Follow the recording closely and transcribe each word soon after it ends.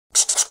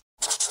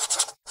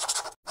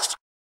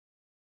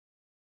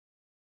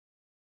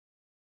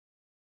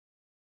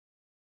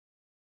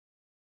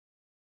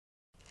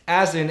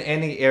As in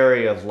any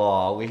area of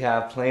law, we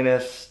have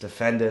plaintiffs,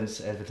 defendants,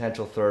 and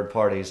potential third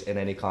parties in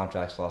any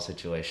contracts law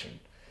situation.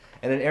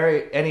 And in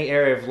any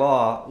area of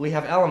law, we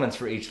have elements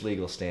for each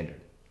legal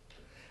standard.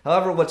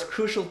 However, what's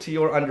crucial to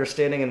your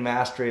understanding and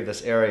mastery of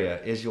this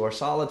area is your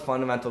solid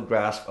fundamental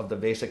grasp of the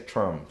basic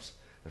terms,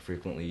 the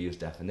frequently used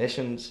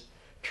definitions,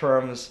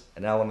 terms,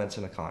 and elements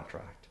in a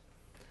contract.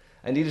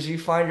 Indeed, as you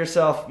find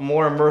yourself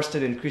more immersed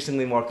in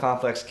increasingly more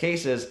complex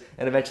cases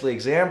and eventually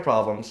exam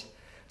problems,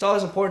 it's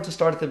always important to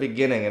start at the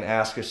beginning and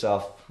ask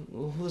yourself,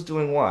 who's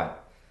doing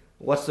what?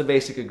 What's the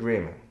basic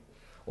agreement?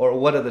 Or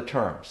what are the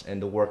terms? And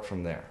to work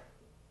from there.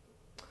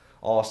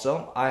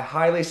 Also, I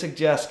highly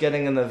suggest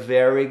getting in the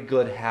very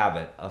good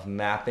habit of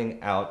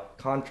mapping out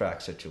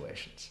contract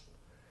situations.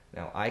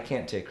 Now, I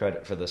can't take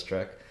credit for this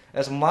trick,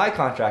 as my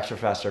contracts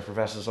professor,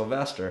 Professor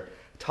Sylvester,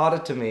 taught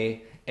it to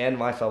me and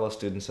my fellow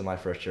students in my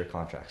first year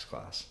contracts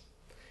class.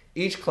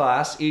 Each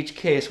class, each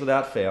case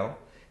without fail,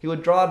 he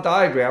would draw a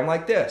diagram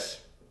like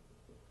this.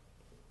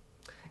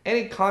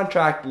 Any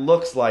contract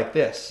looks like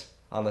this.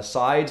 On the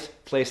sides,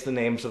 place the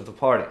names of the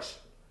parties.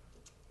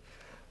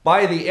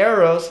 By the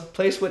arrows,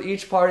 place what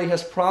each party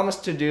has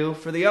promised to do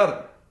for the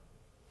other.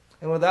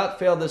 And without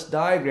fail, this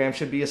diagram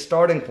should be a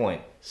starting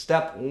point,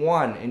 step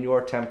one in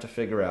your attempt to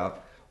figure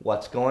out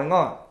what's going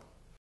on.